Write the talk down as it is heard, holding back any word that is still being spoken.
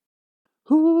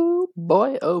Ooh,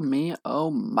 boy, oh me, oh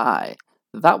my.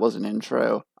 That was an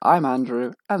intro. I'm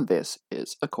Andrew, and this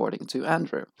is According to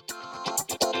Andrew.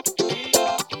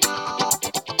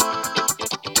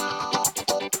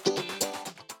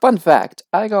 Fun fact,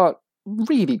 I got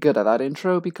really good at that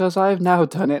intro because I've now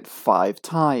done it 5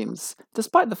 times,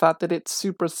 despite the fact that it's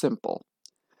super simple.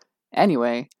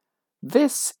 Anyway,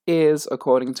 this is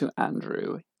According to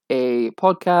Andrew, a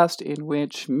podcast in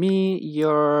which me,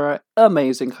 your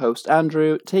amazing host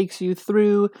Andrew, takes you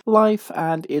through life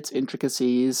and its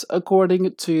intricacies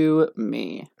according to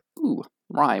me. Ooh,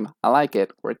 rhyme. I like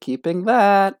it. We're keeping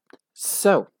that.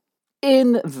 So,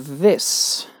 in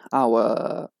this,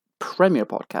 our premiere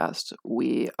podcast,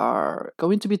 we are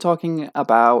going to be talking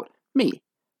about me.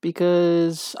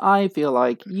 Because I feel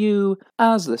like you,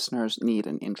 as listeners, need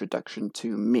an introduction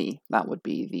to me. That would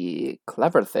be the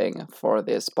clever thing for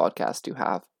this podcast to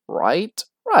have, right?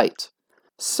 Right.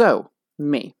 So,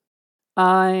 me.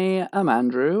 I am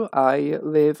Andrew. I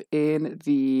live in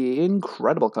the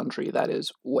incredible country that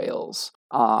is Wales.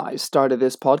 I started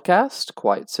this podcast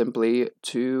quite simply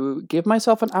to give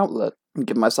myself an outlet,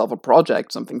 give myself a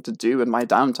project, something to do in my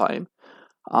downtime.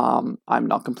 I'm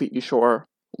not completely sure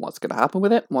what's going to happen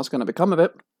with it, what's going to become of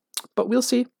it, but we'll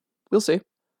see. We'll see.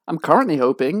 I'm currently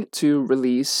hoping to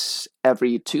release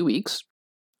every 2 weeks.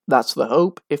 That's the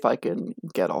hope, if I can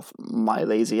get off my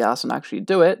lazy ass and actually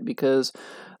do it, because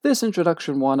this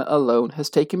introduction one alone has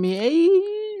taken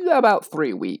me about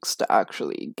 3 weeks to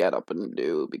actually get up and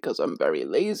do, because I'm very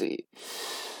lazy.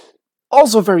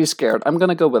 Also very scared. I'm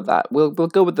gonna go with that. We'll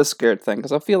go with the scared thing,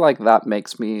 because I feel like that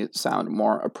makes me sound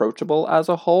more approachable as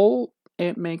a whole.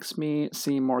 It makes me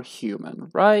seem more human,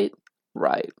 right?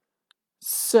 Right.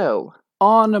 So,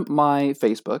 on my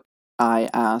Facebook, I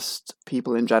asked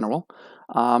people in general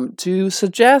to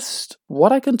suggest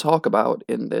what I can talk about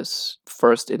in this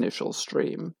first initial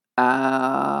stream.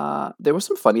 There were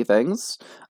some funny things,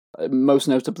 most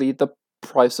notably the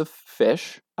price of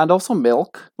fish and also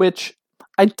milk, which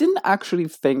I didn't actually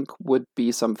think would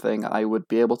be something I would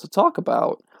be able to talk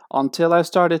about until I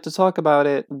started to talk about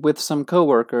it with some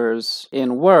coworkers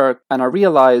in work, and I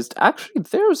realized actually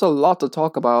there's a lot to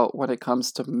talk about when it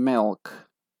comes to milk.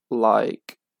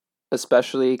 Like,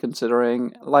 especially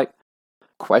considering, like,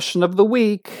 question of the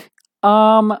week.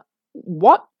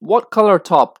 What color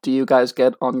top do you guys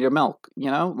get on your milk? You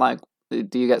know, like,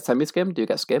 do you get semi-skim? Do you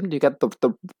get skim? Do you get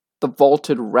the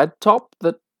vaulted red top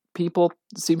that people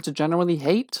seem to generally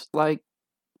hate? Like,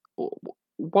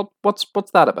 what's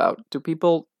that about? Do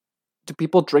people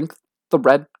drink the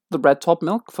red top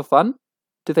milk for fun?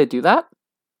 Do they do that?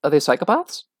 Are they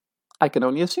psychopaths? I can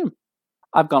only assume.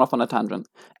 I've gone off on a tangent.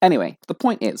 Anyway, the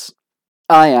point is,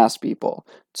 I asked people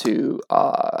to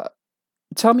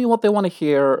tell me what they want to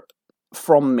hear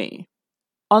from me.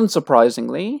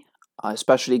 Unsurprisingly,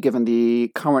 especially given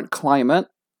the current climate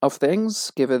of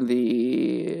things, given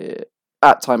the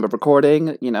at time of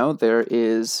recording, there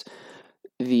is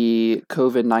the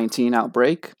COVID-19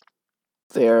 outbreak.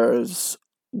 There's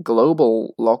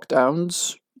global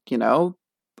lockdowns,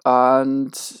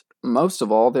 and most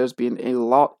of all, there's been a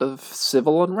lot of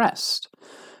civil unrest.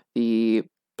 The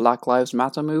Black Lives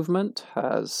Matter movement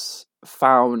has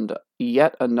found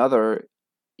yet another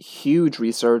huge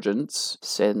resurgence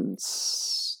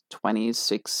since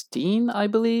 2016, I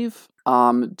believe,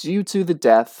 due to the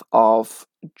death of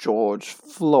George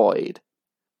Floyd.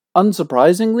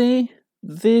 Unsurprisingly,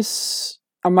 this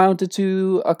amounted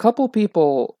to a couple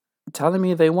people telling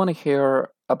me they want to hear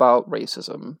about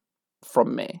racism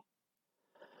from me.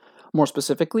 More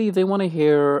specifically, they want to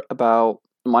hear about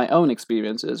my own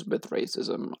experiences with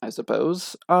racism, I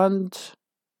suppose, and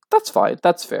that's fine,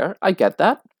 that's fair, I get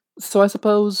that. So I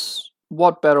suppose,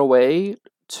 what better way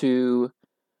to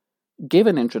give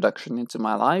an introduction into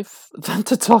my life than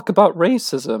to talk about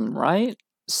racism, right?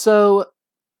 So,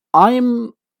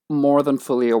 I'm more than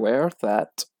fully aware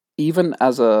that even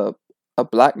as a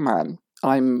black man,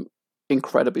 I'm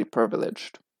incredibly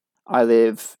privileged. I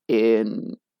live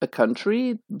in a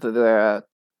country that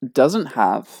doesn't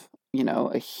have,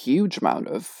 a huge amount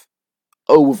of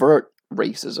overt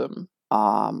racism.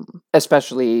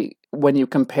 Especially when you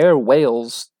compare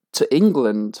Wales to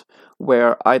England,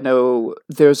 where I know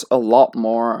there's a lot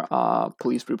more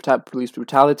police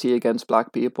brutality against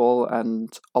black people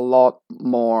and a lot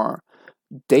more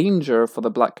danger for the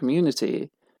black community,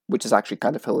 which is actually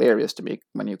kind of hilarious to me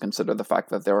when you consider the fact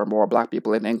that there are more black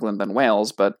people in England than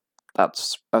Wales, but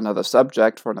that's another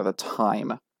subject for another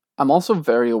time. I'm also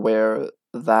very aware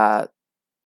that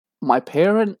my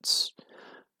parents,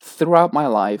 throughout my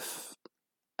life,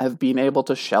 have been able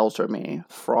to shelter me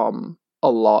from a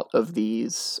lot of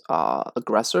these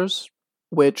aggressors,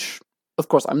 which of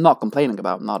course, I'm not complaining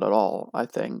about, not at all. I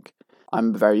think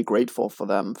I'm very grateful for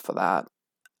them for that.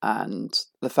 And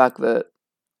the fact that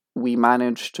we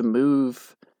managed to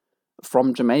move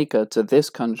from Jamaica to this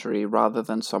country rather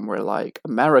than somewhere like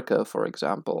America, for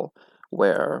example,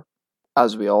 where,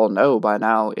 as we all know by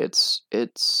now, it's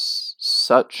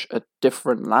such a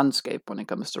different landscape when it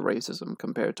comes to racism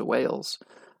compared to Wales,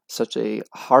 such a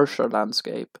harsher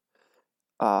landscape.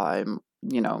 I'm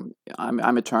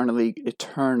I'm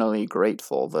eternally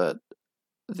grateful that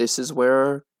this is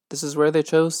where they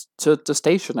chose to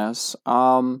station us.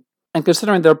 And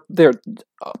considering they're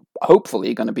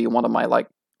hopefully going to be one of my like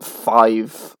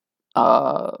five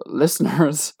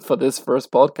listeners for this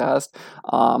first podcast,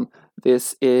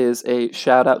 this is a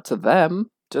shout out to them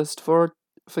just for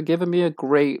giving me a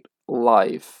great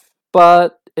life.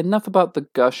 But enough about the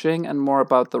gushing and more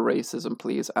about the racism,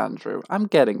 please, Andrew. I'm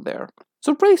getting there.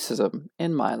 So racism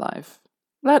in my life.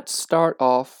 Let's start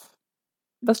off.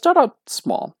 Let's start out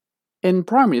small. In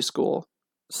primary school.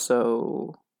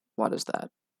 So what is that?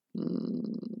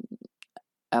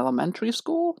 Elementary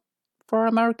school for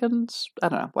Americans? I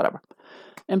don't know, whatever.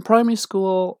 In primary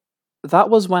school, that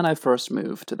was when I first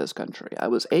moved to this country. I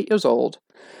was 8 years old.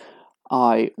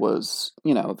 I was,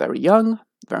 very young,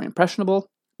 very impressionable,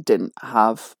 didn't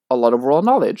have a lot of world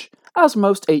knowledge, as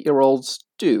most 8-year-olds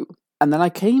do. And then I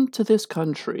came to this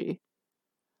country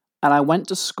and I went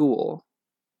to school,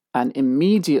 and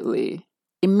immediately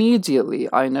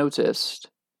I noticed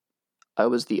I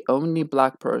was the only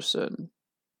black person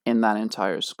in that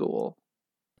entire school.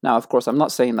 Now, of course, I'm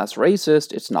not saying that's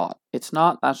racist. It's not.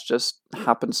 That's just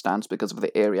happenstance because of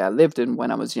the area I lived in when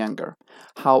I was younger.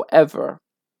 However,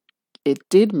 it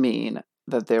did mean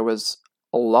that there was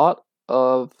a lot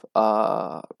of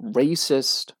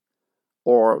racist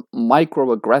or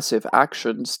microaggressive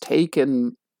actions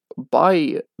taken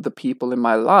by the people in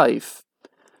my life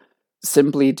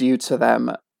simply due to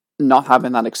them not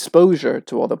having that exposure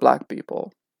to other black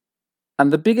people.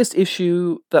 And the biggest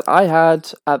issue that I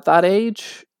had at that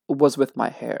age was with my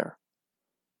hair.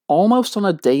 Almost on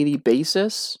a daily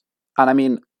basis, and I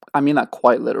mean that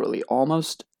quite literally,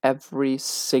 almost every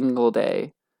single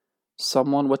day,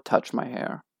 someone would touch my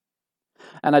hair.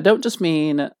 And I don't just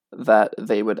mean that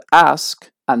they would ask,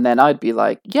 and then I'd be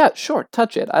like, yeah, sure,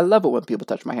 touch it. I love it when people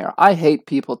touch my hair. I hate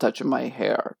people touching my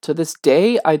hair. To this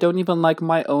day, I don't even like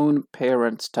my own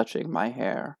parents touching my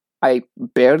hair. I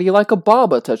barely like a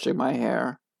barber touching my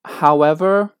hair.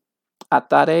 However, at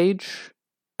that age,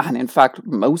 and in fact,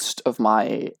 most of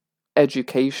my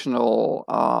educational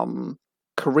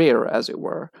career, as it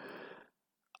were,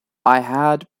 I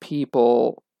had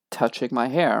people touching my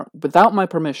hair without my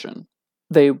permission.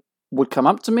 They would come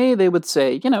up to me, they would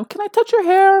say, can I touch your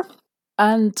hair?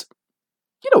 And,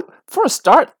 for a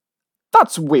start,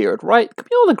 that's weird, right? Can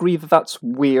we all agree that that's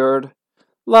weird?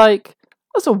 Like,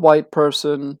 as a white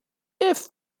person, if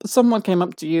someone came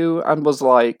up to you and was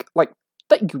like,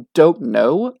 that you don't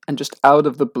know, and just out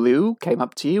of the blue came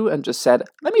up to you and just said,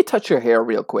 let me touch your hair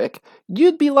real quick,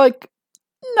 you'd be like,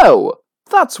 no,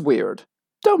 that's weird.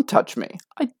 Don't touch me.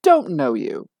 I don't know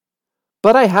you.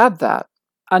 But I had that.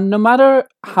 And no matter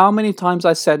how many times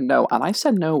I said no, and I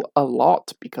said no a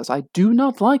lot because I do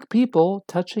not like people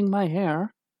touching my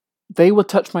hair, they would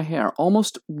touch my hair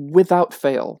almost without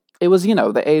fail. It was,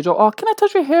 the age of, oh, can I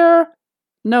touch your hair?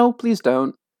 No, please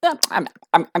don't. I'm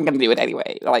gonna do it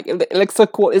anyway. Like it looks so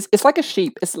cool. It's like a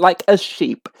sheep. It's like a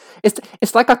sheep.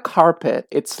 It's like a carpet.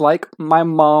 It's like my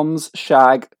mom's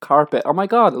shag carpet. Oh my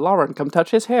god, Lauren, come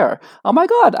touch his hair. Oh my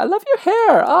god, I love your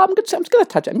hair. Oh, I'm just gonna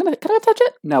touch it. Can I touch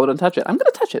it? No, don't touch it. I'm gonna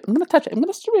touch it. I'm gonna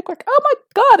just do it quick. Oh my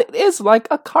god, it is like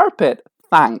a carpet.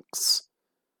 Thanks.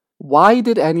 Why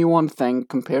did anyone think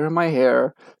comparing my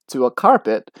hair to a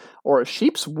carpet or a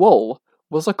sheep's wool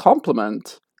was a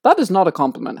compliment? That is not a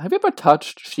compliment. Have you ever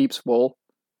touched sheep's wool?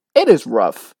 It is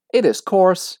rough. It is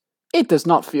coarse. It does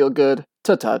not feel good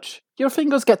to touch. Your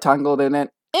fingers get tangled in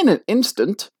it in an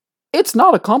instant. It's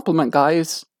not a compliment,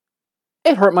 guys.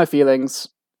 It hurt my feelings.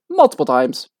 Multiple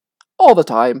times. All the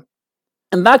time.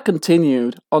 And that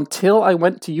continued until I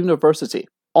went to university.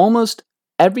 Almost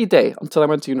every day until I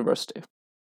went to university.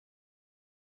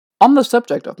 On the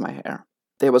subject of my hair,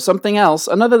 there was something else,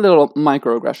 another little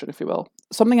microaggression, if you will.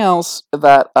 Something else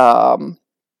that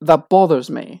that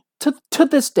bothers me to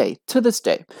this day.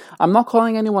 I'm not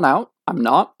calling anyone out. I'm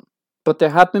not. But there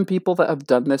have been people that have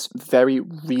done this very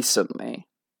recently.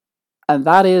 And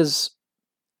that is,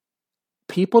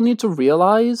 people need to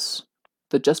realize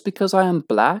that just because I am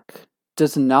black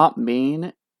does not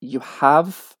mean you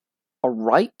have a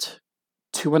right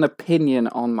to an opinion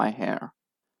on my hair.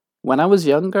 When I was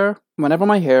younger, whenever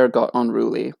my hair got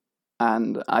unruly,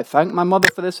 And I thank my mother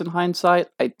for this in hindsight.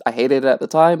 I hated it at the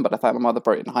time, but I thank my mother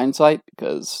for it in hindsight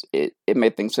because it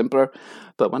made things simpler.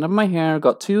 But whenever my hair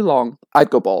got too long, I'd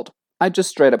go bald. I'd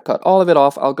just straight up cut all of it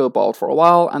off. I'll go bald for a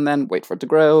while and then wait for it to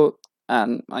grow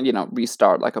and,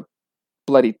 restart like a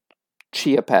bloody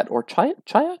chia pet or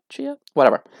chia,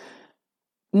 whatever.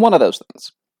 One of those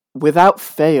things. Without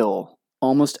fail,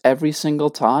 almost every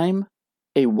single time,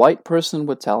 a white person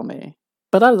would tell me,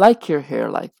 "But I like your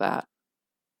hair like that."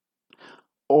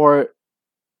 Or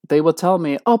they would tell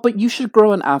me, "Oh, but you should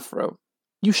grow an afro.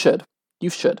 You should. You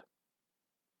should."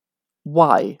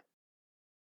 Why?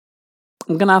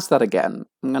 I'm going to ask that again.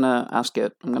 I'm going to ask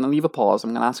it. I'm going to leave a pause.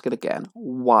 I'm going to ask it again.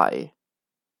 Why?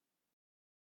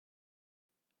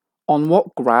 On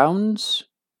what grounds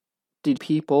did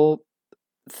people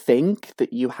think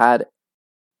that you had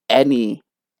any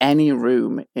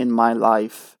room in my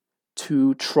life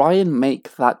to try and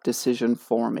make that decision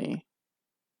for me?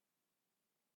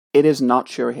 It is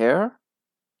not your hair.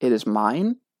 It is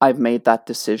mine. I've made that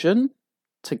decision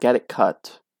to get it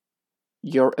cut.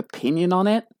 Your opinion on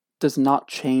it does not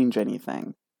change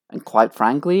anything. And quite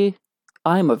frankly,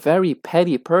 I'm a very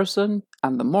petty person,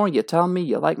 and the more you tell me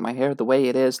you like my hair the way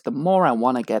it is, the more I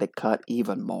want to get it cut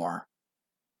even more.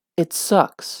 It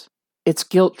sucks. It's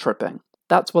guilt tripping.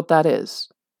 That's what that is.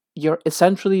 You're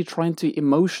essentially trying to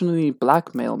emotionally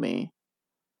blackmail me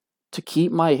to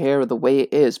keep my hair the way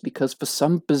it is because for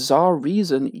some bizarre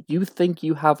reason you think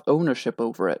you have ownership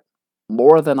over it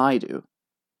more than I do.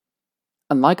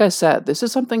 And like I said, this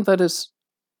is something that is,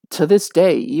 to this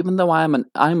day, even though I'm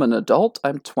an adult,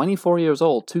 I'm 24 years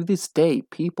old, to this day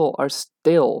people are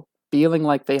still feeling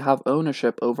like they have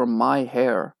ownership over my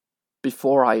hair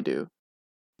before I do.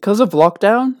 Because of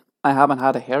lockdown, I haven't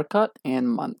had a haircut in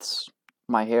months.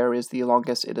 My hair is the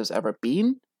longest it has ever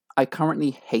been. I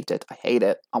currently hate it. I hate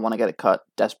it. I want to get it cut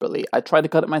desperately. I tried to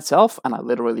cut it myself and I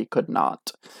literally could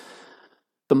not.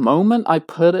 The moment I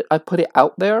put it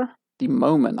out there,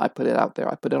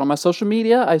 I put it on my social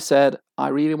media, I said, I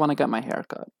really want to get my hair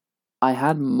cut. I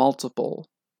had multiple,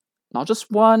 not just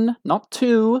one, not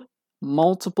two,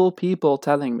 multiple people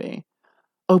telling me,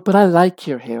 "Oh, but I like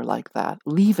your hair like that.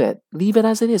 Leave it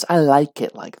as it is. I like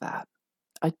it like that."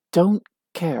 I don't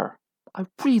care. I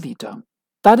really don't.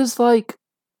 That is like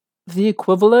the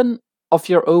equivalent of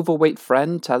your overweight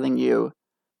friend telling you,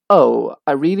 "Oh,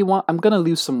 I'm gonna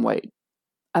lose some weight."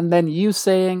 And then you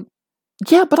saying,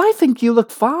 "Yeah, but I think you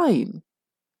look fine."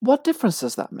 What difference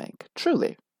does that make?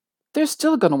 Truly. They're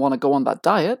still gonna want to go on that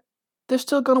diet. They're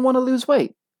still gonna want to lose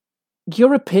weight.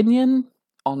 Your opinion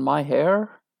on my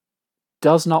hair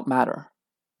does not matter.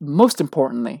 Most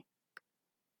importantly,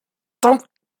 don't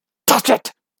touch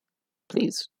it!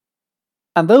 Please.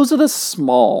 And those are the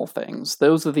small things.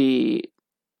 Those are the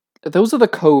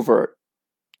covert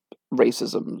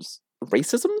racisms.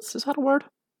 Racisms? Is that a word?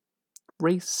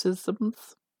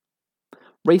 Racisms?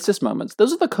 Racist moments.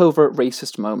 Those are the covert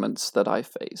racist moments that I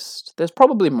faced. There's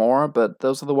probably more, but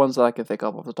those are the ones that I can think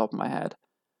of off the top of my head.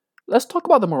 Let's talk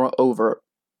about the more overt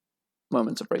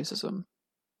moments of racism.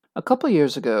 A couple of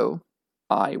years ago,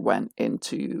 I went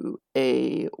into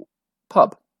a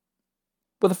pub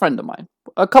with a friend of mine.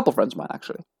 A couple friends of mine,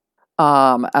 actually.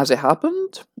 As it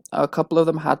happened, a couple of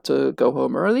them had to go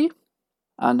home early,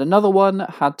 and another one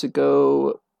had to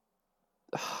go...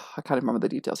 I can't remember the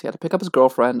details. He had to pick up his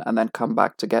girlfriend and then come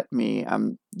back to get me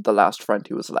and the last friend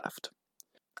who was left.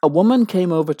 A woman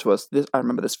came over to us. I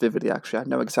remember this vividly, actually. I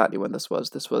know exactly when this was.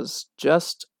 This was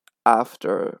just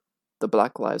after the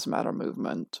Black Lives Matter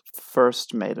movement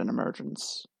first made an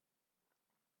emergence.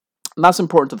 And that's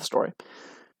important to the story.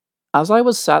 As I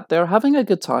was sat there having a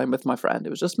good time with my friend, it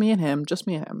was just me and him,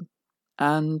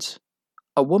 and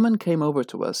a woman came over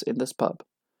to us in this pub,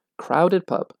 crowded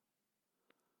pub,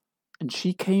 and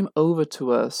she came over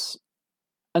to us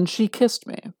and she kissed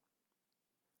me.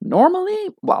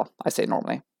 Normally, well, I say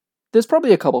normally, there's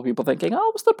probably a couple people thinking, "Oh,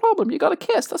 what's the problem? You got a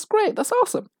kiss. That's great. That's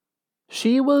awesome."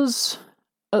 She was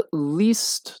at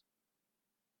least,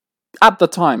 at the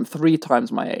time, 3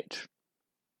 times my age.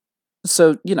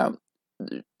 So,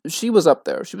 she was up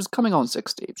there. She was coming on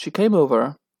 60. She came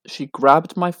over, she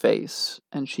grabbed my face,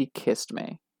 and she kissed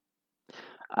me.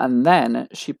 And then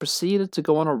she proceeded to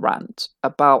go on a rant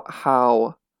about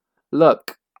how,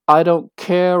 "Look, I don't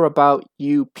care about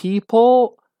you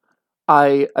people.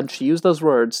 And she used those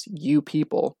words, you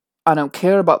people. "I don't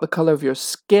care about the color of your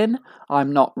skin.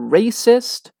 I'm not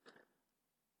racist."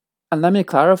 And let me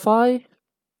clarify,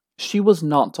 she was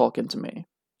not talking to me.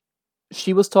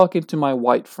 She was talking to my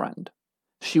white friend.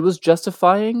 She was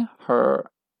justifying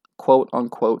her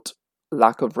quote-unquote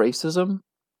lack of racism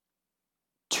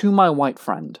to my white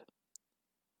friend.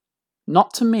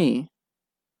 Not to me,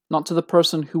 Not to the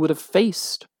person who would have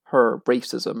faced her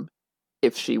racism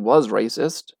if she was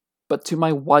racist, but to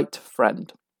my white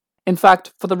friend. In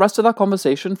fact, for the rest of that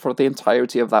conversation, for the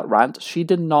entirety of that rant, she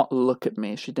did not look at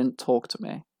me. She didn't talk to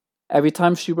me. Every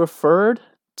time she referred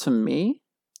to me,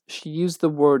 she used the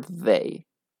word they.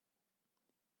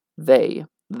 They,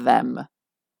 them,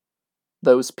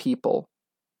 those people.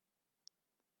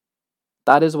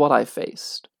 That is what I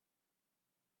faced.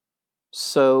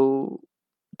 So,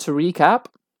 to recap,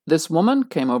 this woman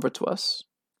came over to us.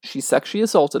 She sexually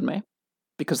assaulted me,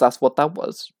 because that's what that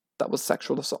was. That was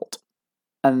sexual assault.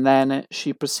 And then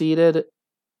she proceeded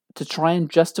to try and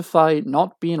justify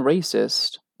not being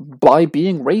racist by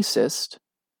being racist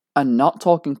and not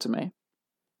talking to me,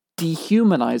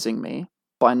 dehumanizing me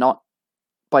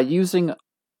by using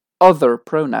other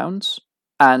pronouns,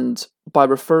 and by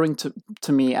referring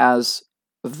to me as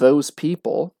those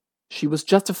people. She was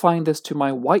justifying this to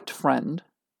my white friend,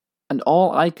 and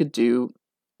all I could do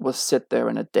was sit there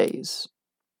in a daze.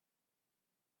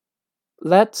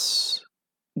 Let's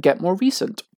get more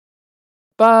recent.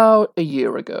 About a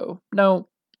year ago. No,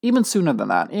 even sooner than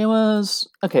that. It was,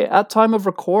 okay, at time of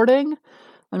recording,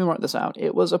 let me write this out.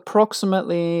 It was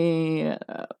approximately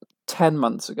 10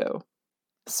 months ago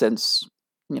since,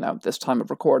 this time of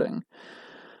recording.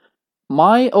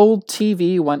 My old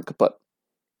TV went kaput.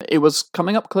 It was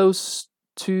coming up close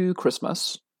to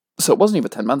Christmas, so it wasn't even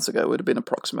 10 months ago. It would have been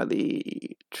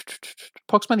approximately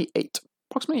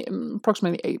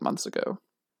 8 months ago.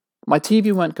 My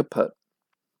TV went kaput.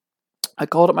 I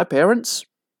called up my parents,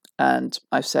 and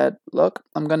I said, look,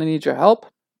 I'm going to need your help,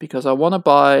 because I want to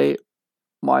buy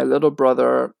my little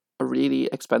brother a really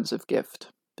expensive gift,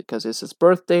 because it's his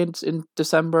birthday in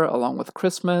December, along with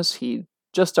Christmas. He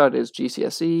just started his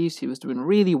GCSEs. He was doing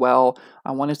really well.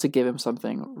 I wanted to give him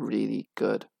something really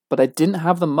good. But I didn't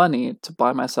have the money to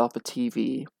buy myself a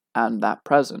TV and that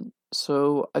present.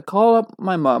 So I called up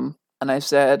my mum, and I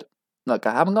said, look,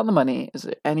 I haven't got the money. Is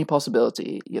there any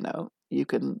possibility, you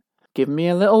can give me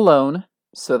a little loan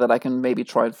so that I can maybe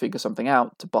try and figure something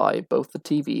out to buy both the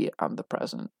TV and the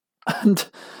present? And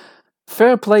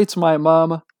fair play to my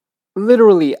mum.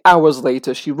 Literally hours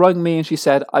later, she rang me and she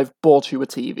said, I've bought you a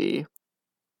TV.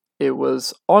 It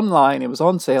was online, it was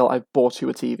on sale, I've bought you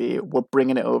a TV, we're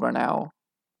bringing it over now.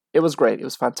 It was great, it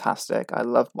was fantastic. I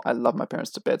love my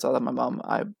parents to bits, I love my mum.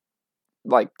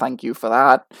 Thank you for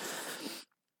that.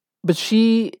 But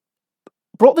she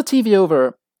brought the TV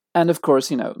over, and of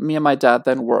course, me and my dad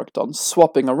then worked on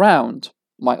swapping around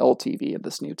my old TV and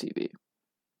this new TV.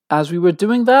 As we were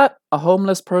doing that, a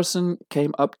homeless person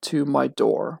came up to my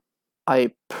door.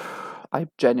 I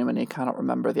genuinely cannot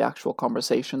remember the actual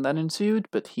conversation that ensued,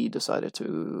 but he decided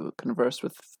to converse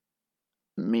with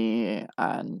me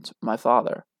and my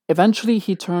father. Eventually,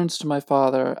 he turns to my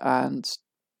father and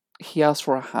he asks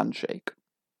for a handshake.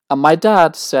 And my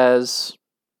dad says,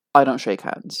 I don't shake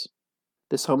hands.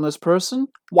 This homeless person,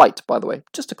 white, by the way,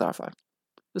 just to clarify.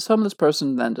 This homeless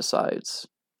person then decides,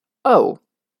 oh,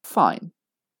 fine.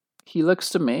 He looks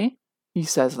to me, he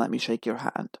says, let me shake your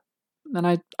hand. And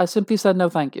I simply said, no,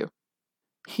 thank you.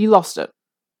 He lost it.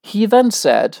 He then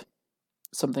said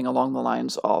something along the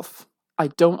lines of, I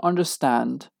don't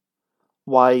understand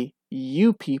why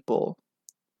you people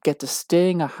get to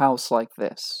stay in a house like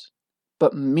this,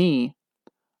 but me,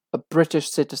 a British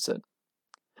citizen,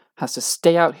 has to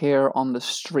stay out here on the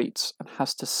streets and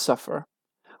has to suffer,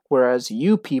 whereas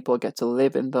you people get to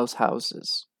live in those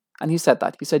houses. And he said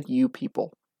that. He said, you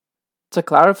people. To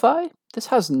clarify, this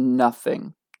has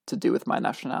nothing to do with my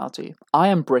nationality. I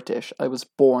am British. I was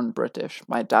born British.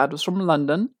 My dad was from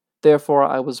London. Therefore,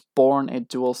 I was born a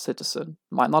dual citizen.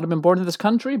 Might not have been born in this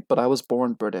country, but I was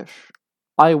born British.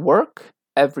 I work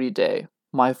every day.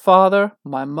 My father,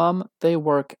 my mum, they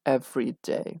work every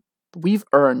day. We've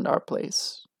earned our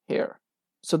place here.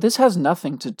 So this has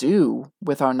nothing to do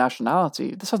with our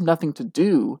nationality. This has nothing to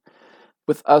do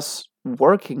with us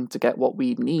working to get what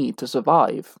we need to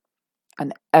survive,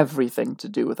 and everything to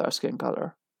do with our skin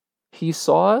color. He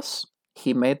saw us,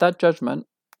 he made that judgment,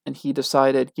 and he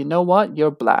decided, you know what,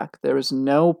 you're black. There is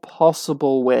no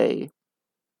possible way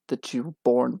that you were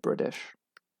born British.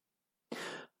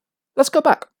 Let's go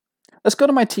back. Let's go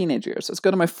to my teenage years. Let's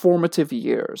go to my formative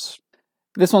years.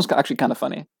 This one's actually kind of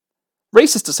funny.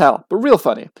 Racist as hell, but real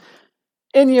funny.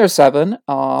 In year 7,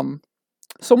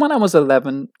 so when I was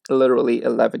literally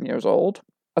 11 years old,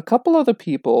 a couple other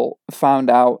people found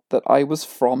out that I was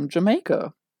from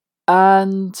Jamaica.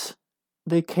 And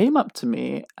they came up to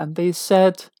me and they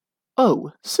said,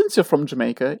 oh, since you're from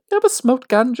Jamaica, you ever smoked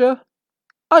ganja?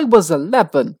 I was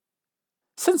 11.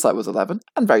 Since I was 11,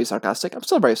 and very sarcastic. I'm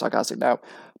still very sarcastic now.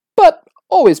 But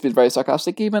always been very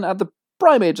sarcastic, even at the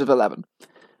prime age of 11.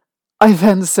 I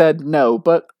then said no,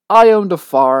 but I owned a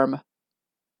farm.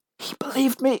 He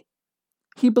believed me.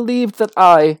 He believed that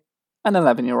I, an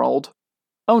 11-year-old,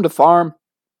 owned a farm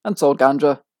and sold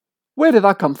ganja. Where did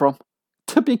that come from?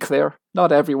 To be clear,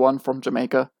 not everyone from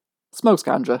Jamaica smokes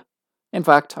ganja. In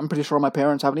fact, I'm pretty sure my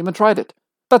parents haven't even tried it.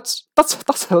 That's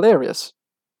hilarious.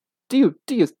 Do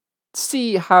you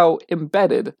see how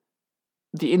embedded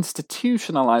the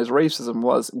institutionalized racism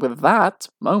was with that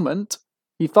moment?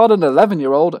 He thought an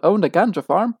 11-year-old owned a ganja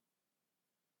farm.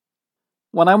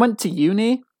 When I went to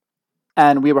uni,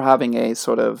 and we were having a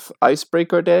sort of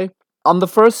icebreaker day, on the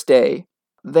first day,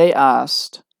 they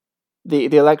asked, the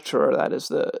lecturer, that is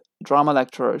the drama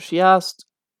lecturer, she asked,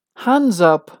 hands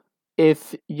up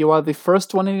if you are the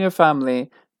first one in your family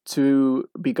to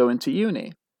be going to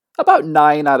uni. About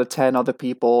 9 out of 10 other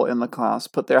people in the class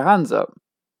put their hands up.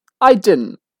 I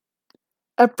didn't.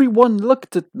 Everyone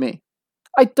looked at me.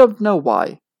 I don't know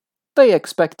why. They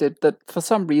expected that for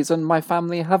some reason my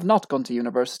family have not gone to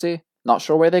university. Not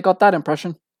sure where they got that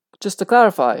impression. Just to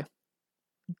clarify,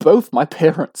 both my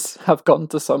parents have gone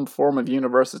to some form of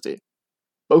university.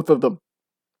 Both of them.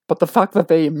 But the fact that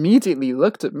they immediately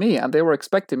looked at me and they were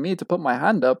expecting me to put my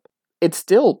hand up, it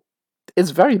still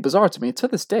is very bizarre to me. To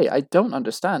this day, I don't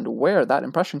understand where that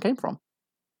impression came from.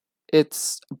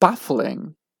 It's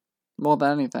baffling more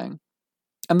than anything.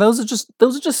 And those are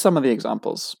just some of the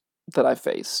examples that I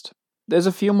faced. There's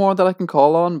a few more that I can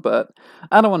call on, but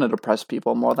I don't want to depress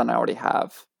people more than I already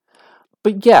have.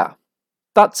 But yeah,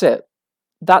 that's it.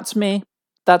 That's me.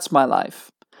 That's my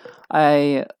life.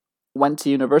 I went to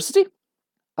university.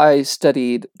 I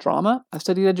studied drama. I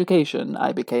studied education.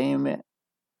 I became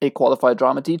a qualified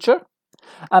drama teacher,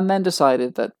 and then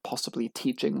decided that possibly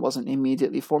teaching wasn't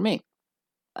immediately for me.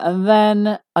 And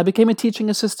then I became a teaching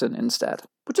assistant instead,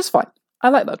 which is fine. I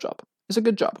like that job. It's a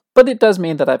good job. But it does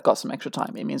mean that I've got some extra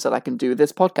time. It means that I can do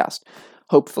this podcast.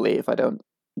 Hopefully, if I don't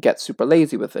get super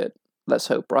lazy with it. Let's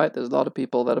hope, right? There's a lot of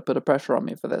people that have put a pressure on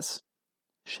me for this.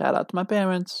 Shout out to my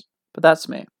parents. But that's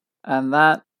me. And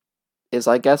that is,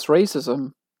 I guess,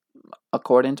 racism,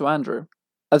 according to Andrew.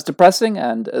 As depressing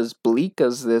and as bleak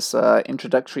as this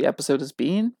introductory episode has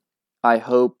been, I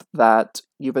hope that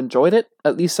you've enjoyed it,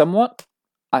 at least somewhat.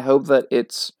 I hope that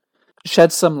it's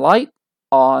shed some light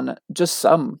on just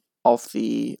some of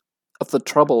the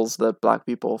troubles that Black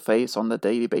people face on a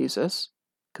daily basis.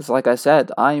 Because like I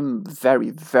said, I'm very,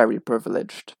 very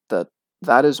privileged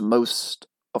that is most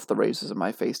of the racism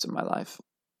I faced in my life.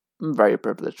 I'm very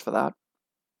privileged for that.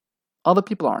 Other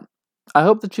people aren't. I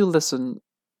hope that you listen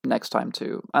next time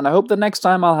too. And I hope that next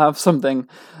time I'll have something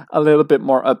a little bit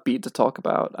more upbeat to talk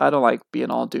about. I don't like being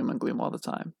all doom and gloom all the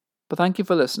time. But thank you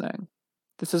for listening.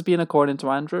 This has been According to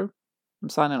Andrew. I'm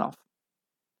signing off.